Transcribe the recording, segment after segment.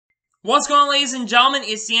What's going on, ladies and gentlemen?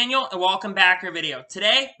 It's Daniel, and welcome back to our video.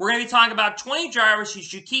 Today, we're going to be talking about 20 drivers you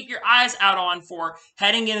should keep your eyes out on for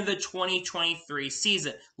heading into the 2023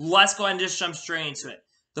 season. Let's go ahead and just jump straight into it.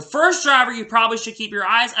 The first driver you probably should keep your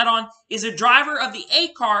eyes out on is a driver of the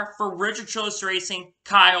 8 car for Richard Childress Racing,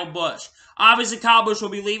 Kyle Busch. Obviously, Kyle Busch will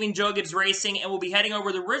be leaving Joe Gibbs Racing and will be heading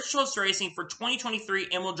over to Richard Childress Racing for 2023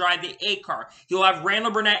 and will drive the 8 car. He'll have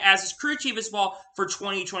Randall Burnett as his crew chief as well for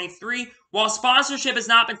 2023. While sponsorship has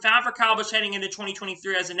not been found for Kyle Busch heading into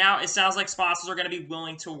 2023 as of now, it sounds like sponsors are going to be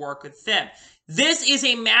willing to work with them. This is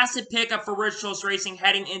a massive pickup for Richard Childress Racing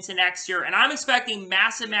heading into next year, and I'm expecting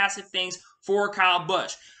massive things for Kyle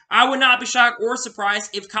Busch. I would not be shocked or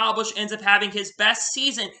surprised if Kyle Busch ends up having his best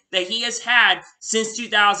season that he has had since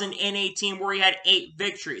 2018, where he had 8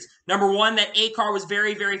 victories. Number one, that 8 car was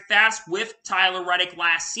very fast with Tyler Reddick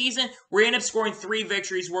last season, where he ended up scoring 3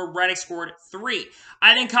 victories, where Reddick scored 3.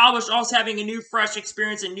 I think Kyle Busch also having a new, fresh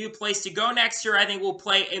experience, a new place to go next year, I think will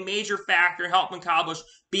play a major factor in helping Kyle Busch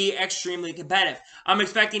be extremely competitive. I'm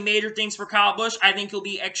expecting major things for Kyle Busch. I think he'll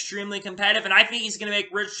be extremely competitive, and I think he's going to make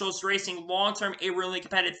Richard Childress Racing long-term a really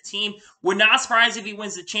competitive team. Would not surprise if he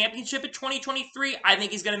wins the championship in 2023. I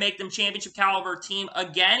think he's going to make them championship caliber team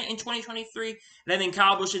again in 2023, and I think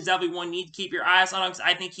Kyle Busch is definitely one you need to keep your eyes on him, because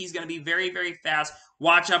I think he's going to be very fast.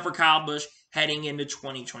 Watch out for Kyle Busch heading into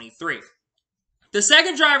 2023. The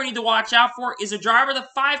second driver you need to watch out for is a driver of the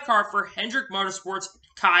 5 car for Hendrick Motorsports,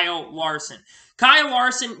 Kyle Larson. Kyle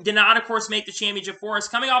Larson did not, of course, make the championship for us,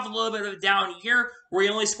 coming off a little bit of a down year where he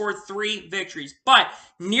only scored 3 victories. But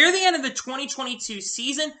near the end of the 2022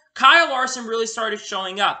 season, Kyle Larson really started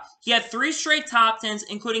showing up. He had 3 straight top 10s,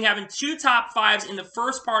 including having 2 top 5s in the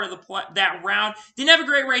first part of that round. Didn't have a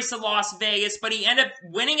great race at Las Vegas, but he ended up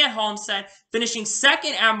winning at Homestead, finishing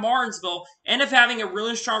second at Martinsville, ended up having a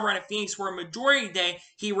really strong run at Phoenix, where a majority of the day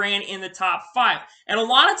he ran in the top 5. And a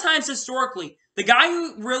lot of times historically, the guy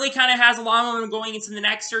who really kind of has a lot of momentum going into the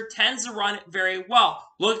next year tends to run very well.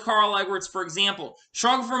 Look at Carl Edwards, for example.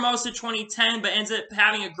 Struggled for most of 2010, but ends up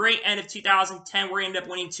having a great end of 2010 where he ended up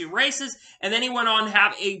winning 2 races. And then he went on to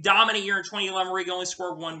have a dominant year in 2011 where he only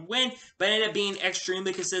scored 1 win, but ended up being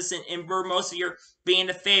extremely consistent and for most of the year being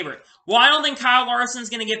the favorite. While I don't think Kyle Larson is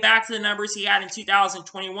going to get back to the numbers he had in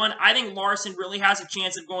 2021, I think Larson really has a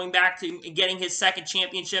chance of going back to getting his second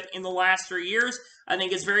championship in the last 3 years. I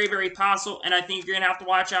think it's very possible, and I think you're going to have to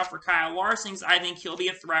watch out for Kyle Larson, because I think he'll be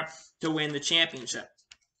a threat to win the championship.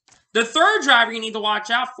 The third driver you need to watch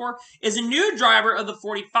out for is a new driver of the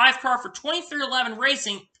 45 car for 2311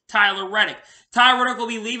 Racing, Tyler Reddick. Tyler Reddick will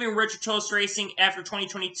be leaving Richard Childress Racing after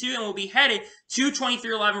 2022 and will be headed to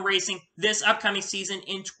 2311 Racing this upcoming season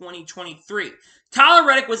in 2023. Tyler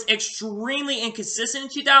Reddick was extremely inconsistent in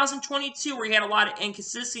 2022, where he had a lot of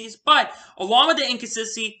inconsistencies, but along with the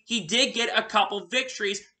inconsistency, he did get a couple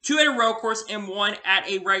victories, 2 at a road course and 1 at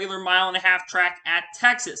a regular 1.5-mile track at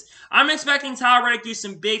Texas. I'm expecting Tyler Reddick to do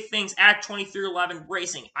some big things at 2311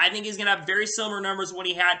 Racing. I think he's going to have very similar numbers to what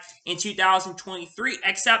he had in 2023,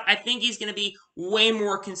 except I think he's going to be way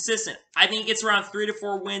more consistent. I think it's around 3 to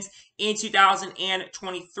 4 wins in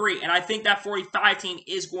 2023, and I think that 45 team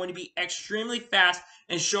is going to be extremely fast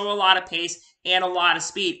and show a lot of pace and a lot of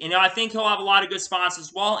speed. And I think he'll have a lot of good sponsors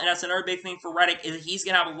as well, and that's another big thing for Reddick, is that he's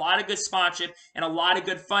going to have a lot of good sponsorship and a lot of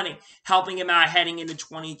good funding helping him out heading into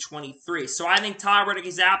 2023. So I think Tyler Reddick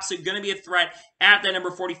is absolutely going to be a threat at the number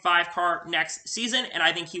 45 car next season, and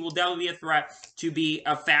I think he will definitely be a threat to be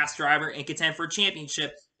a fast driver and contend for a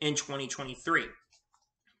championship in 2023.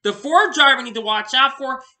 The fourth driver we need to watch out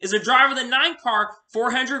for is a driver of the 9 car for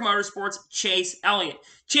Hendrick Motorsports, Chase Elliott.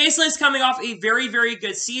 Chase Elliott's coming off a very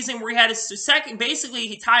good season where he had his second, basically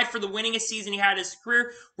he tied for the winningest season he had in his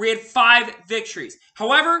career, where he had 5 victories.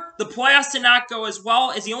 However, the playoffs did not go as well,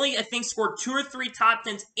 as he only, I think, scored 2 or 3 top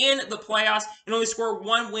 10s in the playoffs and only scored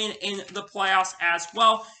 1 win in the playoffs as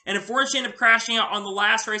well. And unfortunately ended up crashing out on the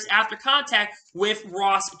last race after contact with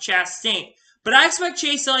Ross Chastain. But I expect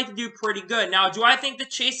Chase Elliott to do pretty good. Now, do I think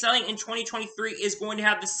that Chase Elliott in 2023 is going to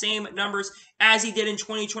have the same numbers as he did in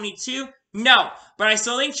 2022? No, but I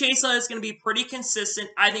still think Chase Elliott is going to be pretty consistent.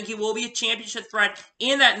 I think he will be a championship threat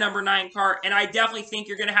in that number 9 car, and I definitely think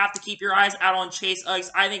you're going to have to keep your eyes out on Chase Elliott.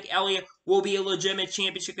 I think Elliott will be a legitimate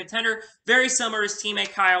championship contender, very similar to his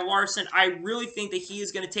teammate Kyle Larson. I really think that he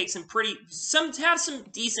is going to take have some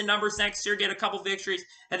decent numbers next year, get a couple victories.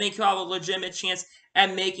 I think he'll have a legitimate chance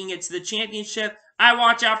at making it to the championship. I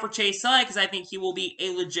watch out for Chase Elliott because I think he will be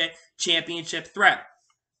a legit championship threat.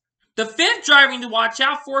 The fifth driver you need to watch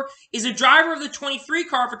out for is a driver of the 23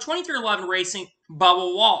 car for 2311 Racing,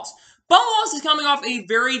 Bubba Wallace. Bubba Wallace is coming off a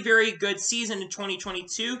very, very good season in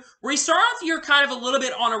 2022, where he started off the year kind of a little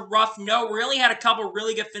bit on a rough note, where he only had a couple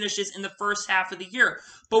really good finishes in the first half of the year.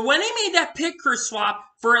 But when they made that pit crew swap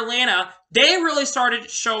for Atlanta, they really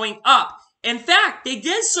started showing up. In fact, they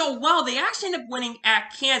did so well, they actually ended up winning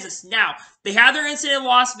at Kansas. Now, they had their incident in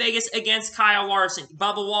Las Vegas against Kyle Larson.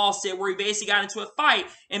 Bubba Wallace did, where he basically got into a fight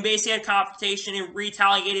and basically had confrontation and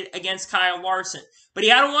retaliated against Kyle Larson. But he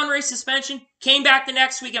had a one-race suspension, came back the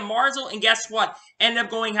next week at Martinsville, and guess what? Ended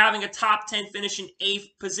up having a top 10 finish in 8th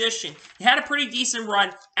position. He had a pretty decent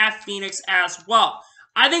run at Phoenix as well.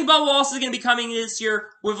 I think Bubba Wallace is going to be coming this year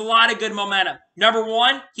with a lot of good momentum. Number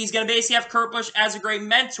one, he's going to basically have Kurt Busch as a great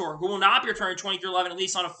mentor who will not be returning 2011, at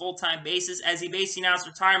least on a full-time basis, as he basically announced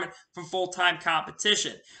retirement from full-time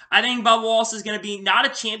competition. I think Bubba Wallace is going to be not a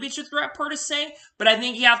championship threat per se, but I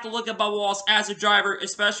think you have to look at Bubba Wallace as a driver,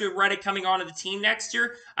 especially with Reddick coming onto the team next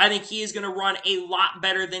year. I think he is going to run a lot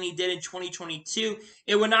better than he did in 2022.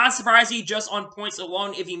 It would not surprise me just on points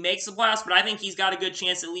alone if he makes the playoffs, but I think he's got a good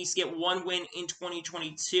chance to at least get one win in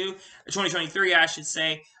 2023, I should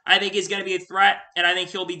say. I think he's going to be a threat, and I think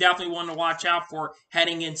he'll be definitely one to watch out for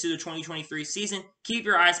heading into the 2023 season. Keep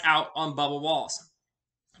your eyes out on Bubba Wallace.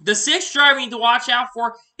 The sixth driver you need to watch out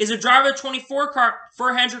for is a driver of the 24 car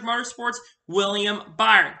for Hendrick Motorsports, William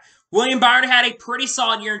Byron. William Byron had a pretty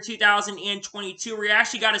solid year in 2022, where he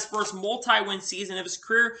actually got his first multi-win season of his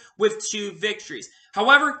career with 2 victories.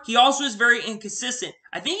 However, he also is very inconsistent.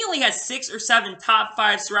 I think he only had 6 or 7 top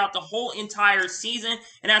 5s throughout the whole entire season,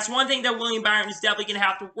 and that's one thing that William Byron is definitely going to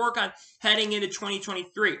have to work on heading into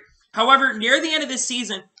 2023. However, near the end of this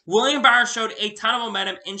season, William Byron showed a ton of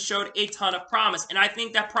momentum and showed a ton of promise, and I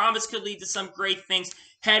think that promise could lead to some great things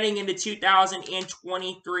heading into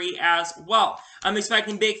 2023 as well. I'm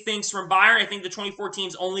expecting big things from Byron. I think the 24 team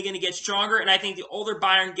is only going to get stronger, and I think the older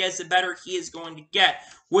Byron gets, the better he is going to get.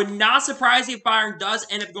 Would not surprise me if Byron does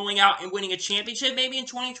end up going out and winning a championship maybe in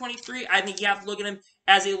 2023. I think you have to look at him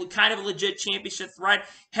as a kind of a legit championship threat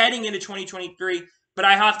heading into 2023. But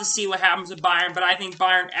I have to see what happens with Byron. But I think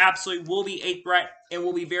Byron absolutely will be a threat and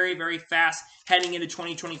will be very, very fast heading into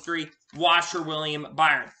 2023. Watch for William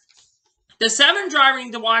Byron. The 7th driver you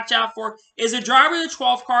need to watch out for is a driver of the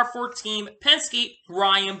 12th car for Team Penske,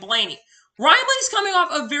 Ryan Blaney. Ryan Blaney's coming off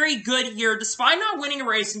a very good year. Despite not winning a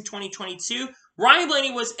race in 2022, Ryan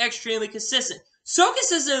Blaney was extremely consistent. So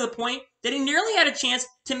consistent to the point that he nearly had a chance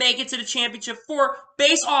to make it to the championship 4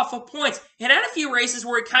 based off of points. He had a few races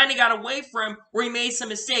where it kind of got away from him, where he made some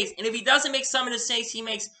mistakes. And if he doesn't make some of the mistakes he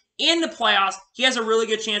makes in the playoffs, he has a really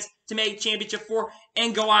good chance to make championship 4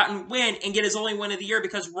 and go out and win and get his only win of the year,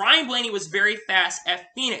 because Ryan Blaney was very fast at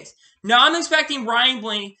Phoenix. Now I'm expecting Ryan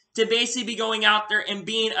Blaney to basically be going out there and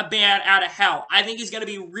being a bat out of hell. I think he's going to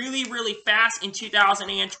be really, really fast in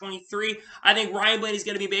 2023. I think Ryan Blaney's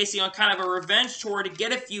going to be basically on kind of a revenge tour to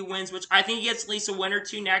get a few wins, which I think he gets at least a win or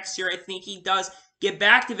 2 next year. I think he does get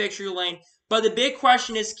back to victory lane. But the big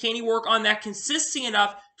question is, can he work on that consistency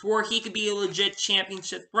enough to where he could be a legit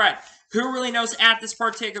championship threat? Who really knows at this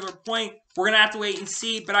particular point? We're going to have to wait and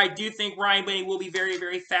see, but I do think Ryan Blaney will be very,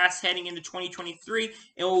 very fast heading into 2023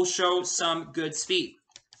 and will show some good speed.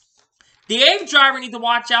 The 8th driver we need to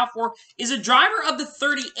watch out for is a driver of the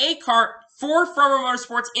 38 car for Farmer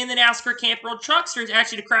Motorsports in the NASCAR Camp World Truck Series,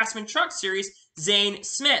 actually the Craftsman Truck Series, Zane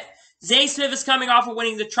Smith. Zane Smith is coming off of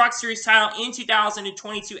winning the Truck Series title in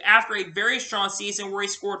 2022 after a very strong season where he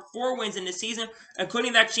scored 4 wins in the season,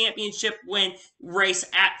 including that championship win race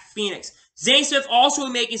at Phoenix. Zane Smith also will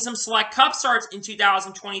be making some select Cup starts in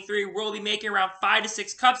 2023. We'll be making around 5 to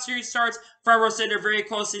 6 Cup Series starts. Fargo said they're very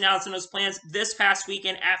close to announcing those plans this past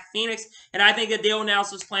weekend at Phoenix, and I think that they'll announce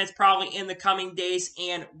those plans probably in the coming days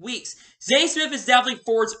and weeks. Zane Smith is definitely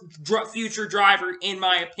Ford's future driver, in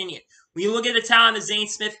my opinion. When you look at the talent of Zane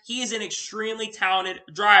Smith, he is an extremely talented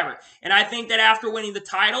driver. And I think that after winning the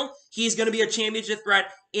title, he's going to be a championship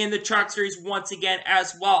threat in the Truck Series once again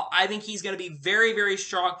as well. I think he's going to be very, very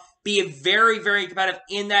strong, be very, very competitive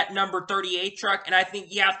in that number 38 truck. And I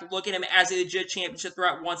think you have to look at him as a legit championship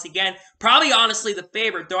threat once again. Probably, honestly, the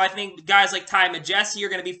favorite, though I think guys like Ty Majeski are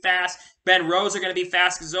going to be fast. Ben Rose are going to be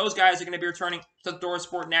fast because those guys are going to be returning to Thor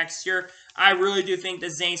Sport next year. I really do think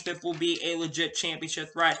that Zane Smith will be a legit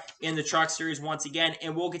championship threat in the Truck Series once again,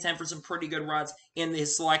 and will contend for some pretty good runs in the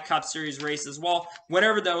Select Cup Series race as well,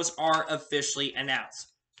 whenever those are officially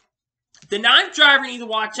announced. The 9th driver you need to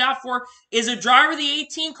watch out for is a driver of the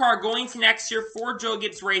 18 car going to next year for Joe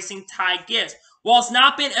Gibbs Racing, Ty Gibbs. While it's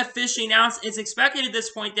not been officially announced, it's expected at this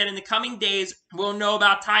point that in the coming days, we'll know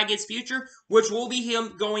about Ty Gibbs' future, which will be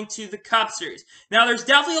him going to the Cup Series. Now, there's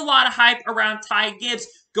definitely a lot of hype around Ty Gibbs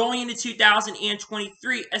going into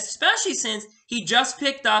 2023, especially since he just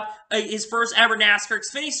picked up his first ever NASCAR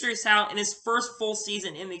Xfinity Series title in his first full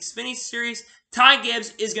season in the Xfinity Series. Ty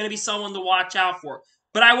Gibbs is going to be someone to watch out for.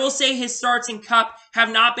 But I will say his starts in Cup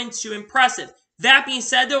have not been too impressive. That being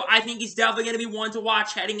said, though, I think he's definitely going to be one to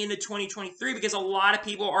watch heading into 2023 because a lot of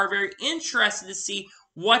people are very interested to see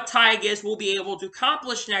what Ty Gibbs will be able to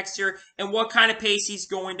accomplish next year and what kind of pace he's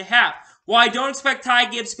going to have. While I don't expect Ty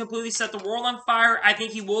Gibbs to completely set the world on fire, I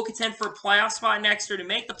think he will contend for a playoff spot next year to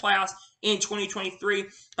make the playoffs in 2023.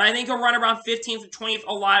 But I think he'll run around 15th or 20th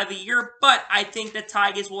a lot of the year. But I think that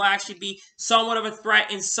Ty Gibbs will actually be somewhat of a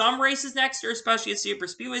threat in some races next year, especially at Super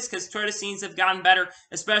Speedways, because Toyota scenes have gotten better,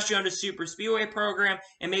 especially under Super Speedway program.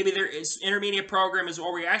 And maybe their intermediate program is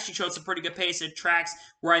where we actually showed some pretty good pace at tracks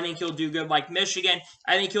where I think he'll do good, like Michigan.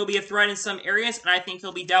 I think he'll be a threat in some areas, and I think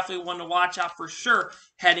he'll be definitely one to watch out for sure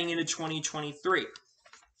heading into 2023.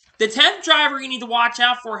 The 10th driver you need to watch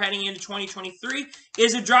out for heading into 2023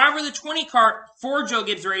 is a driver of the 20 car for Joe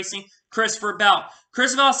Gibbs Racing, Christopher Bell.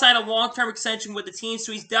 Christopher Bell signed a long-term extension with the team,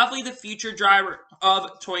 so he's definitely the future driver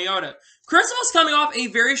of Toyota. Christopher's coming off a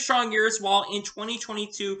very strong year as well in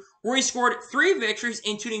 2022, where he scored 3 victories,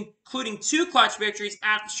 including 2 clutch victories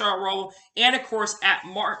at the Charlotte Roval and, of course, at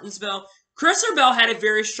Martinsville. Christopher Bell had a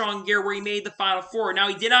very strong year where he made the Final Four. Now,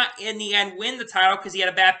 he did not, in the end, win the title because he had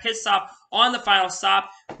a bad pit stop on the final stop.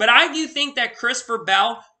 But I do think that Christopher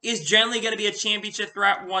Bell is generally going to be a championship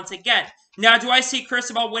threat once again. Now, do I see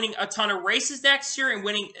Christopher Bell winning a ton of races next year and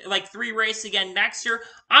winning like 3 races again next year?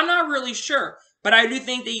 I'm not really sure. But I do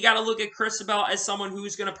think that you got to look at Christopher Bell as someone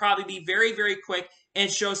who's going to probably be very, very quick and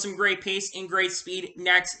show some great pace and great speed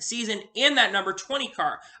next season in that number 20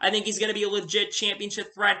 car. I think he's going to be a legit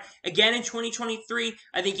championship threat again in 2023.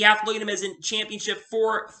 I think you have to look at him as a championship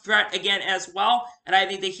 4 threat again as well. And I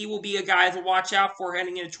think that he will be a guy to watch out for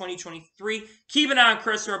heading into 2023. Keep an eye on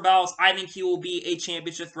Christopher Bell. I think he will be a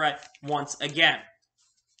championship threat once again.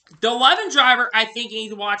 The 11th driver I think you need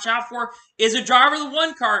to watch out for is a driver of the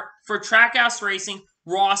 1 car for Trackhouse Racing,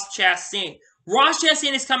 Ross Chastain. Ross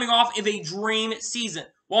Chastain is coming off of a dream season.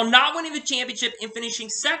 While not winning the championship and finishing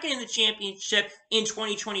second in the championship in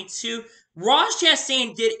 2022, Ross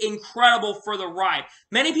Chastain did incredible for the ride.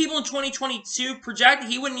 Many people in 2022 projected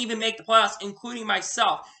he wouldn't even make the playoffs, including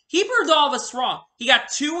myself. He proved all of us wrong. He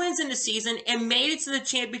got 2 wins in the season and made it to the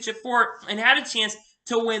championship 4 and had a chance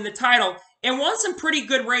to win the title. And won some pretty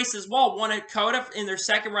good races as well. Won at Coda in their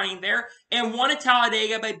second running there. And won at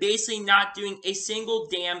Talladega by basically not doing a single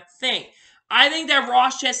damn thing. I think that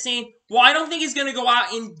Ross Chastain, well, I don't think he's going to go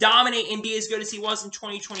out and dominate and be as good as he was in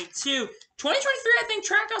 2022. 2023, I think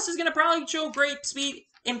Trackhouse is going to probably show great speed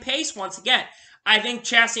and pace once again. I think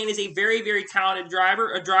Chastain is a very, very talented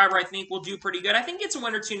driver. A driver I think will do pretty good. I think it's a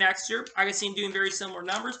win or 2 next year. I can see him doing very similar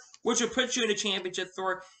numbers, which would put you in a championship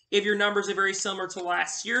threat if your numbers are very similar to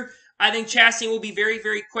last year. I think Chastain will be very,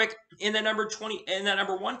 very quick in the number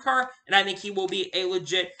 1 car, and I think he will be a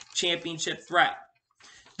legit championship threat.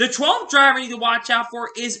 The 12th driver you need to watch out for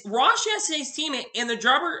is Ross Chastain's teammate and the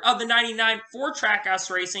driver of the 99 for Trackhouse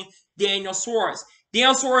Racing, Daniel Suarez.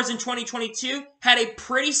 Daniel Suarez in 2022 had a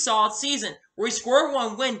pretty solid season where he scored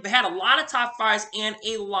 1 win, but had a lot of top 5s and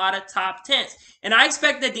a lot of top 10s. And I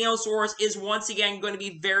expect that Daniel Suarez is once again going to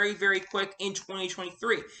be very, very quick in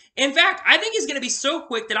 2023. In fact, I think he's going to be so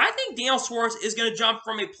quick that I think Daniel Suarez is going to jump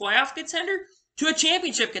from a playoff contender to a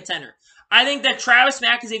championship contender. I think that Travis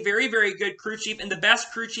Mack is a very, very good crew chief and the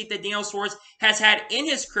best crew chief that Daniel Suarez has had in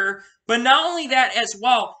his career. But not only that as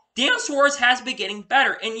well, Daniel Suarez has been getting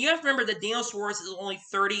better. And you have to remember that Daniel Suarez is only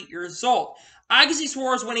 30 years old. I can see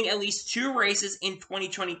Suarez winning at least 2 races in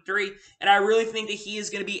 2023. And I really think that he is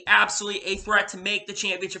going to be absolutely a threat to make the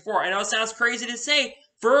championship 4. I know it sounds crazy to say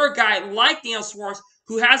for a guy like Daniel Suarez,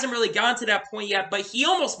 who hasn't really gotten to that point yet, but he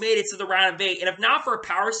almost made it to the round of 8. And if not for a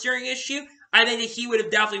power steering issue, I think that he would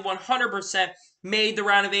have definitely 100% made the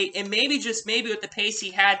round of 8, and maybe just maybe with the pace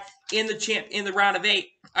he had in the round of 8,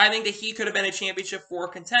 I think that he could have been a championship 4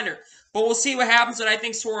 contender. But we'll see what happens, and I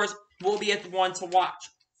think Suarez will be at the one to watch.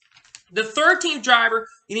 The 13th driver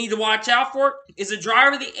you need to watch out for is a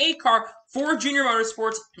driver of the 8 car for Junior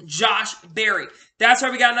Motorsports, Josh Berry. That's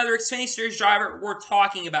why we got another Xfinity Series driver we're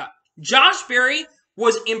talking about. Josh Berry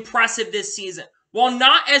was impressive this season. While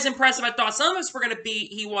not as impressive I thought some of us were going to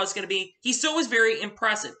be, he still was very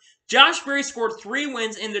impressive. Josh Berry scored 3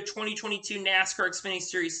 wins in the 2022 NASCAR Xfinity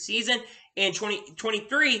Series season. In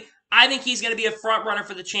 2023, I think he's going to be a front runner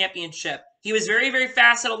for the championship. He was very, very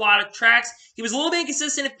fast at a lot of tracks. He was a little bit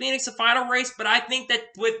inconsistent in Phoenix, the final race, but I think that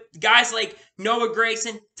with guys like Noah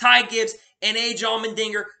Gragson, Ty Gibbs, and A.J.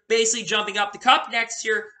 Allmendinger basically jumping up the cup next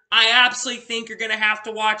year, I absolutely think you're going to have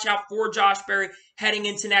to watch out for Josh Berry heading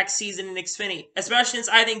into next season in Xfinity, especially since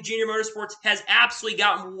I think Junior Motorsports has absolutely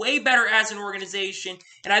gotten way better as an organization,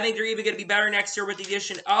 and I think they're even going to be better next year with the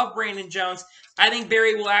addition of Brandon Jones. I think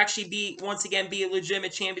Berry will actually once again be a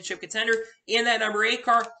legitimate championship contender in that number 8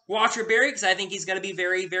 car. Watch for Berry because I think he's going to be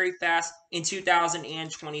very, very fast in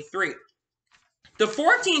 2023. The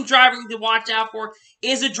 14th driver to watch out for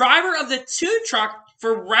is the driver of the 2 truck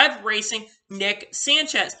for Rev Racing, Nick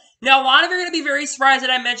Sanchez. Now, a lot of you are going to be very surprised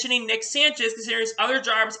that I'm mentioning Nick Sanchez, considering there's other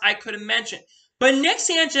drivers I could have mentioned. But Nick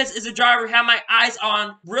Sanchez is a driver I have my eyes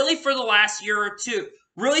on really for the last year or two.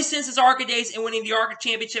 Really since his ARCA days and winning the ARCA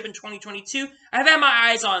Championship in 2022, I've had my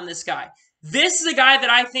eyes on this guy. This is a guy that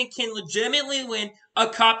I think can legitimately win a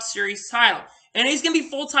Cup Series title. And he's going to be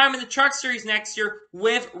full-time in the Truck Series next year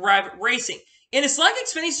with Rev Racing. In his Select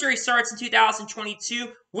Xfinity Series starts in 2022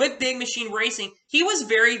 with Big Machine Racing, he was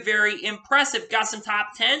very, very impressive. Got some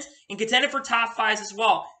top 10s and contended for top 5s as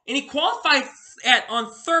well. And he qualified on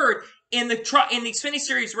 3rd in the Xfinity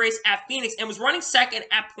Series race at Phoenix and was running 2nd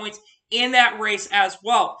at points in that race as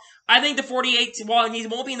well. I think the 48, while he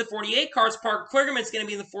won't be in the 48 cars, Parker Kligerman's going to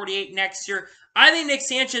be in the 48 next year. I think Nick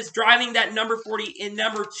Sanchez driving that number 40 in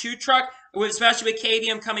number 2 truck, especially with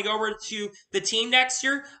KVM coming over to the team next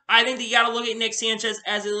year, I think that you got to look at Nick Sanchez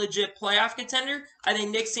as a legit playoff contender. I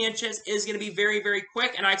think Nick Sanchez is going to be very, very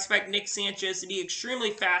quick, and I expect Nick Sanchez to be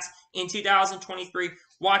extremely fast in 2023.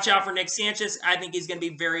 Watch out for Nick Sanchez. I think he's going to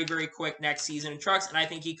be very, very quick next season in trucks, and I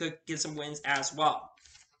think he could get some wins as well.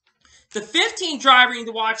 The 15th driver you need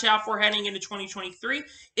to watch out for heading into 2023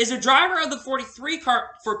 is a driver of the 43 car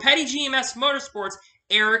for Petty GMS Motorsports,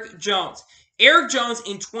 Eric Jones. Eric Jones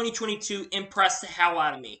in 2022 impressed the hell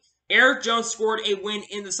out of me. Eric Jones scored a win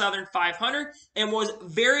in the Southern 500 and was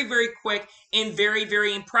very, very quick and very,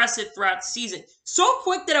 very impressive throughout the season. So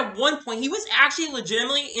quick that at one point he was actually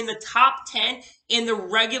legitimately in the top 10 in the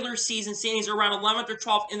regular season standings, around 11th or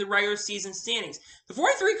 12th in the regular season standings. The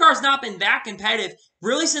 43 car has not been that competitive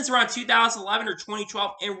really since around 2011 or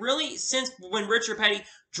 2012, and really since when Richard Petty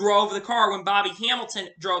drove the car, when Bobby Hamilton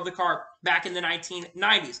drove the car back in the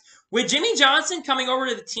 1990s. With Jimmy Johnson coming over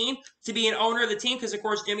to the team to be an owner of the team, because of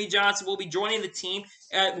course Jimmy Johnson will be joining the team,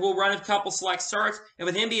 will run a couple select starts, and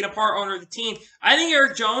with him being a part owner of the team, I think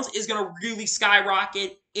Eric Jones is going to really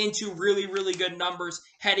skyrocket into really, really good numbers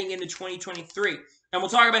heading into 2023. And we'll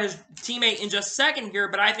talk about his teammate in just a second here,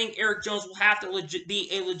 but I think Eric Jones will have to be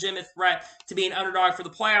a legitimate threat to be an underdog for the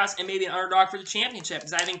playoffs and maybe an underdog for the championship,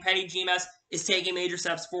 because I think Petty GMS is taking major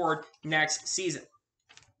steps forward next season.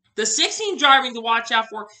 The 16th driver to watch out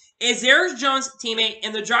for is Eric Jones' teammate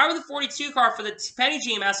and the driver of the 42 car for the Petty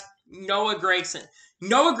GMS, Noah Gragson.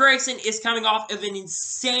 Noah Gragson is coming off of an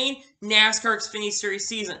insane NASCAR Xfinity Series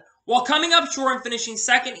season. While coming up short and finishing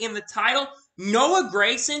 2nd in the title, Noah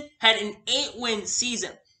Gragson had an 8-win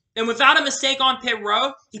season. And without a mistake on pit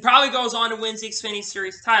road, he probably goes on to win the Xfinity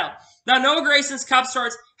Series title. Now, Noah Gragson's Cup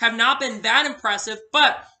starts have not been that impressive,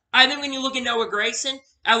 but I think when you look at Noah Gragson,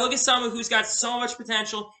 I look at someone who's got so much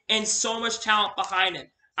potential and so much talent behind him.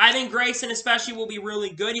 I think Gragson especially will be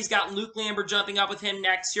really good. He's got Luke Lambert jumping up with him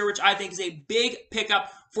next year, which I think is a big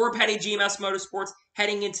pickup for Petty GMS Motorsports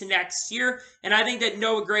heading into next year. And I think that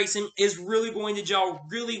Noah Gragson is really going to gel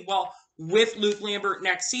really well with Luke Lambert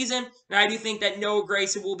next season. And I do think that Noah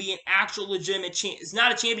Gragson will be an actual legitimate it's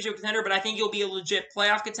not a championship contender, but I think he'll be a legit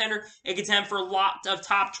playoff contender and contend for a lot of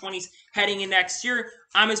top 20s heading in next year.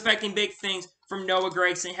 I'm expecting big things from Noah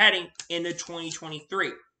Gragson heading into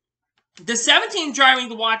 2023. The 17th driver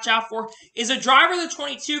to watch out for is a driver of the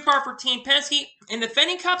 22 car for Team Penske and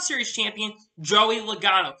defending Cup Series champion, Joey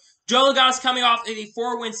Logano. Joey Logano is coming off of a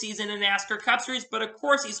 4-win season in the NASCAR Cup Series, but of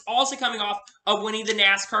course he's also coming off of winning the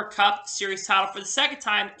NASCAR Cup Series title for the 2nd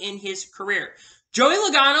time in his career. Joey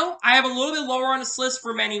Logano, I have a little bit lower on this list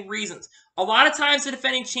for many reasons. A lot of times the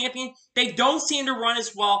defending champion, they don't seem to run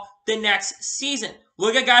as well the next season.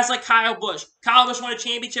 Look at guys like Kyle Busch. Kyle Busch won a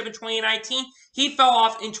championship in 2019. He fell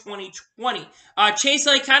off in 2020. Chase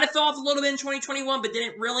Elliott kind of fell off a little bit in 2021, but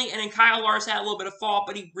didn't really. And then Kyle Larson had a little bit of fall,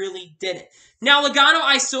 but he really didn't. Now, Logano,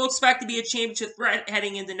 I still expect to be a championship threat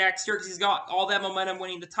heading into next year because he's got all that momentum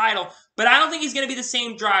winning the title. But I don't think he's going to be the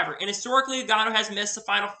same driver. And historically, Logano has missed the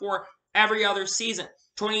Final Four every other season.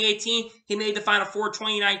 2018, he made the Final Four.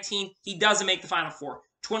 2019, he doesn't make the Final Four.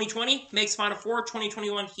 2020 makes Final Four.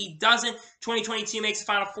 2021, he doesn't. 2022 makes the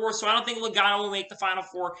Final Four. So I don't think Logano will make the Final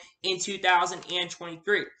Four in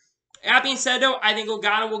 2023. That being said, though, I think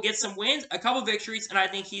Logano will get some wins, a couple victories, and I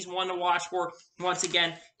think he's one to watch for once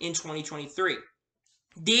again in 2023.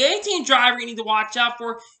 The 18 driver you need to watch out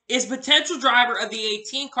for is potential driver of the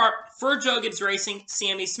 18 car for Joe Gibbs Racing,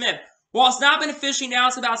 Sammy Smith. While it's not been officially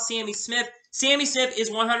announced about Sammy Smith is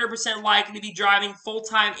 100% likely to be driving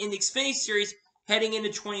full-time in the Xfinity Series heading into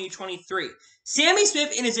 2023. Sammy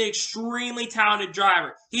Smith is an extremely talented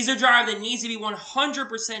driver. He's a driver that needs to be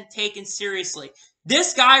 100% taken seriously.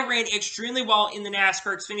 This guy ran extremely well in the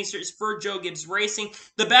NASCAR Xfinity Series for Joe Gibbs Racing.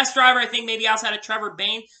 The best driver, I think, maybe outside of Trevor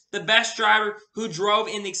Bayne, the best driver who drove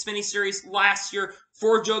in the Xfinity Series last year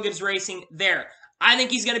for Joe Gibbs Racing there. I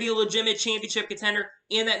think he's going to be a legitimate championship contender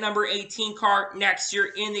in that number 18 car next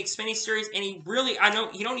year in the Xfinity Series. And he really, I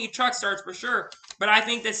know he don't need truck starts for sure, but I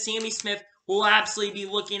think that Sammy Smith will absolutely be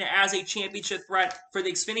looking as a championship threat for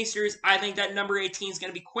the Xfinity Series. I think that number 18 is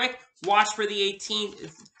going to be quick. Watch for the 18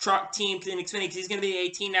 truck team in Xfinity because he's going to be the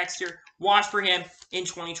 18 next year. Watch for him in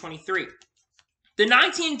 2023. The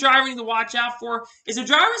 19 driver you need to watch out for is a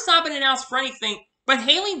driver that's not been announced for anything, but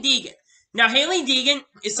Hailie Deegan. Now, Hailie Deegan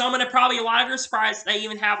is someone that probably a lot of you are surprised that I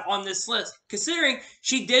even have on this list, considering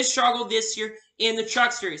she did struggle this year in the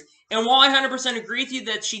Truck Series. And while I 100% agree with you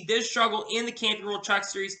that she did struggle in the Camping World Truck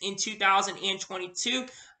Series in 2022,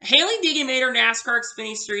 Hailie Deegan made her NASCAR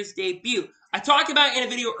Xfinity Series debut. I talked about in a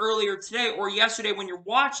video earlier today or yesterday when you're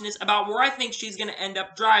watching this about where I think she's going to end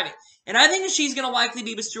up driving. And I think that she's going to likely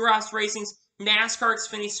be with Stewart-Haas Racing's NASCAR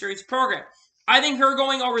Xfinity Series program. I think her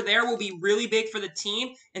going over there will be really big for the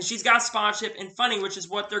team, and she's got sponsorship and funding, which is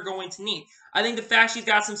what they're going to need. I think the fact she's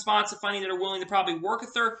got some sponsor funding that are willing to probably work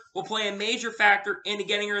with her will play a major factor into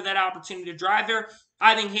getting her that opportunity to drive there.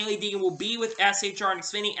 I think Hailie Deegan will be with SHR and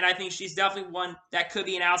Xfinity, and I think she's definitely one that could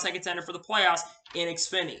be an outside contender for the playoffs in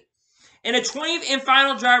Xfinity. And a 20th and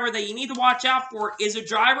final driver that you need to watch out for is a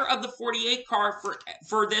driver of the 48 car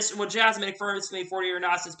for this, which hasn't been confirmed if it's going to be 48 or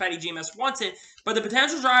not since Petty GMS wants it, but the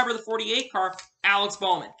potential driver of the 48 car, Alex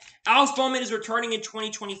Bowman. Alex Bowman is returning in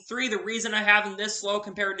 2023. The reason I have him this low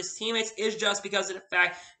compared to his teammates is just because of the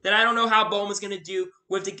fact that I don't know how Bowman's going to do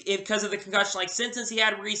because of the concussion-like symptoms he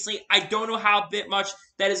had recently. I don't know how much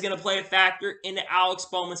that is going to play a factor into Alex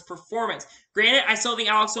Bowman's performance. Granted, I still think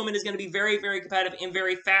Alex Bowman is going to be very, very competitive and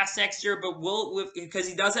very fast next year, but because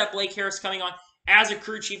he does have Blake Harris coming on as a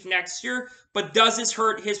crew chief next year. But does this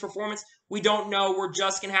hurt his performance? We don't know. We're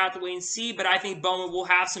just going to have to wait and see. But I think Bowman will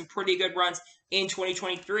have some pretty good runs in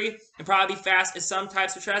 2023 and probably be fast at some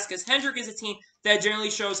types of tracks because Hendrick is a team that generally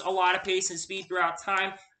shows a lot of pace and speed throughout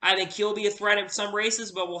time. I think he'll be a threat in some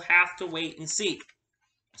races, but we'll have to wait and see.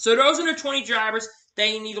 So those are the 20 drivers that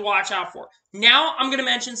you need to watch out for. Now I'm going to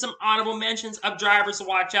mention some honorable mentions of drivers to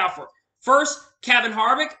watch out for. First, Kevin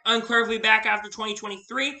Harvick, unclear if he'll be back after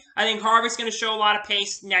 2023. I think Harvick's going to show a lot of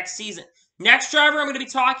pace next season. Next driver I'm going to be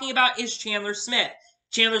talking about is Chandler Smith.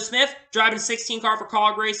 Chandler Smith, driving a 16 car for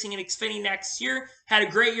College Racing in Xfinity next year, had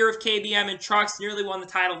a great year of KBM and trucks, nearly won the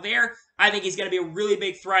title there. I think he's going to be a really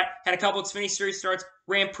big threat. Had a couple Xfinity Series starts,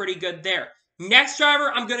 ran pretty good there. Next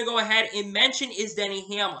driver I'm going to go ahead and mention is Denny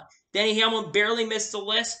Hamlin. Denny Hamlin barely missed the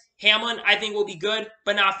list. Hamlin, I think, will be good,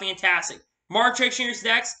 but not fantastic. Mark Truex Jr.'s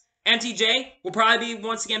next. MTJ will probably be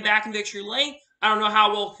once again back in victory lane. I don't know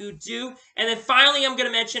how well he'll do. And then finally, I'm going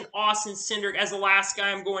to mention Austin Cindric as the last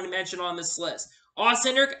guy I'm going to mention on this list.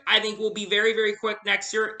 Austin Cindric, I think, will be very, very quick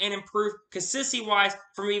next year and improve consistency-wise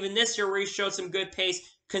from even this year where he showed some good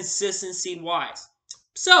pace consistency-wise.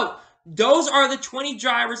 So, those are the 20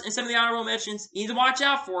 drivers and some of the honorable mentions you need to watch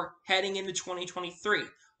out for heading into 2023. I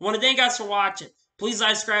want to thank you guys for watching. Please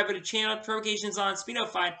like, subscribe to the channel, notifications on, so be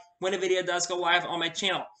notified when a video does go live on my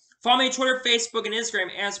channel. Follow me on Twitter, Facebook, and Instagram,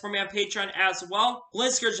 and support me on Patreon as well.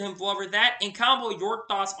 Let's go to him over that and comment your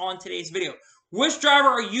thoughts on today's video. Which driver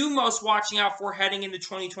are you most watching out for heading into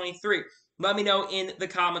 2023? Let me know in the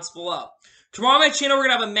comments below. Tomorrow on my channel, we're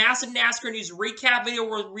going to have a massive NASCAR news recap video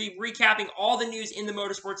where we'll be recapping all the news in the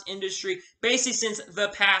motorsports industry, basically since the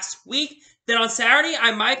past week. Then on Saturday,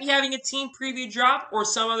 I might be having a team preview drop or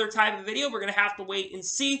some other type of video. We're going to have to wait and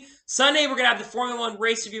see. Sunday, we're going to have the Formula 1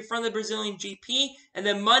 race review from the Brazilian GP. And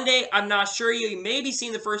then Monday, I'm not sure. You may be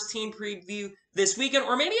seeing the first team preview this weekend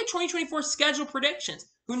or maybe a 2024 schedule predictions.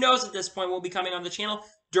 Who knows at this point will be coming on the channel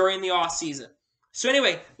during the off season. So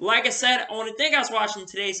anyway, like I said, I want to thank you guys for watching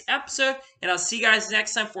today's episode, and I'll see you guys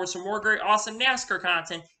next time for some more great, awesome NASCAR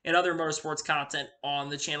content and other motorsports content on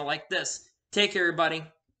the channel like this. Take care, everybody.